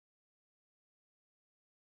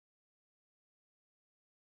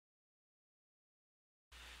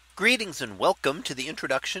Greetings and welcome to the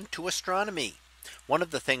introduction to astronomy. One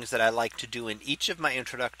of the things that I like to do in each of my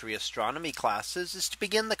introductory astronomy classes is to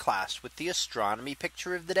begin the class with the astronomy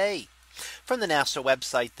picture of the day from the NASA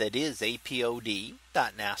website, that is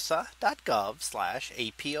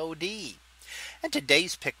apod.nasa.gov/apod. And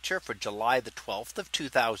today's picture for July the 12th of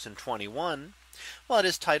 2021. Well, it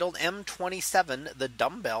is titled M27, the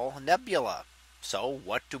Dumbbell Nebula. So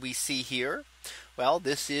what do we see here? Well,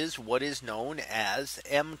 this is what is known as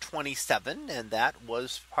M27, and that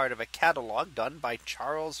was part of a catalog done by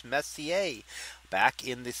Charles Messier back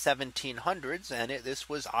in the 1700s. And this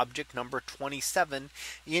was object number 27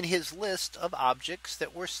 in his list of objects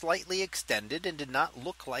that were slightly extended and did not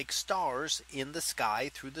look like stars in the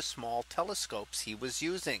sky through the small telescopes he was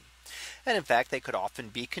using. And in fact, they could often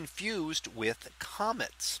be confused with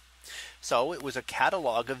comets. So it was a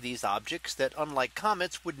catalog of these objects that, unlike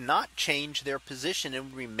comets, would not change their position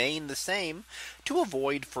and remain the same to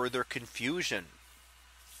avoid further confusion.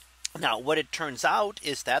 Now, what it turns out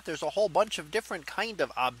is that there's a whole bunch of different kind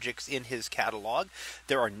of objects in his catalog.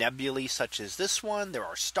 There are nebulae such as this one, there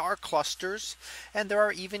are star clusters, and there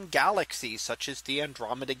are even galaxies such as the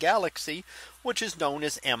Andromeda Galaxy, which is known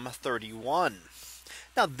as M31.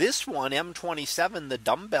 Now this one, M27, the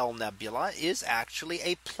Dumbbell Nebula, is actually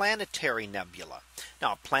a planetary nebula.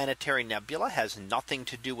 Now a planetary nebula has nothing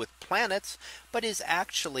to do with planets, but is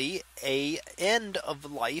actually an end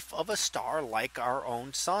of life of a star like our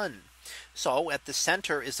own sun. So at the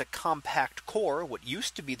center is a compact core, what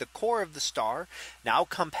used to be the core of the star, now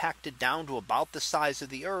compacted down to about the size of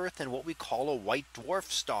the Earth, and what we call a white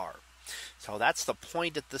dwarf star. So that's the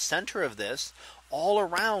point at the center of this. All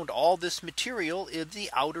around all this material is the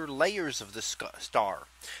outer layers of the star.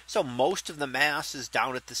 So most of the mass is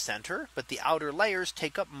down at the center, but the outer layers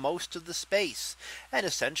take up most of the space. And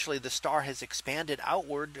essentially the star has expanded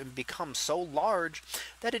outward and become so large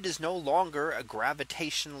that it is no longer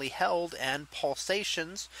gravitationally held, and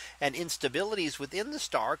pulsations and instabilities within the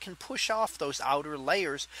star can push off those outer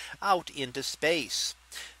layers out into space.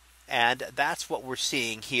 And that's what we're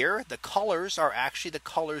seeing here. The colors are actually the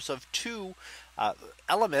colors of two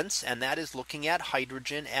elements, and that is looking at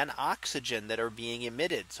hydrogen and oxygen that are being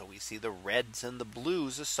emitted. So we see the reds and the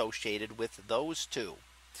blues associated with those two.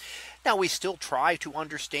 Now we still try to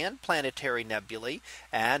understand planetary nebulae,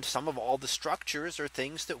 and some of all the structures are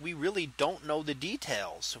things that we really don't know the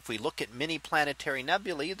details. If we look at many planetary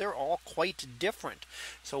nebulae, they're all quite different.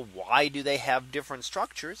 So why do they have different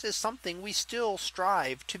structures is something we still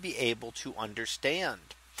strive to be able to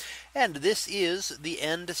understand. And this is the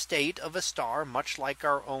end state of a star, much like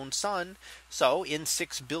our own sun. So in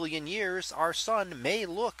 6 billion years, our sun may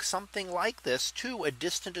look something like this to a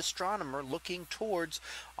distant astronomer looking towards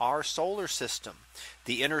our solar system.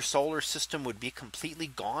 The inner solar system would be completely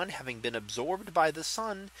gone, having been absorbed by the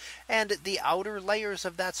sun, and the outer layers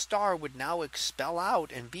of that star would now expel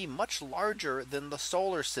out and be much larger than the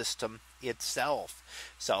solar system itself.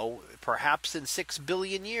 So perhaps in 6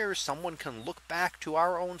 billion years, someone can look back to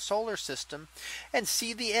our own solar system and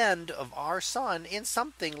see the end of our sun in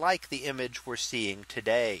something like the image we're seeing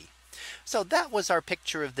today. So that was our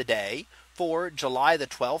picture of the day for July the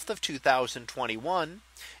 12th of 2021.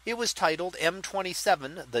 It was titled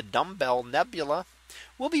M27, the Dumbbell Nebula.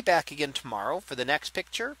 We'll be back again tomorrow for the next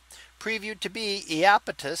picture, previewed to be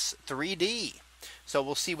Iapetus 3D. So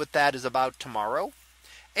we'll see what that is about tomorrow.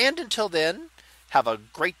 And until then, have a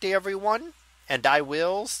great day, everyone, and I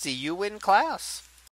will see you in class.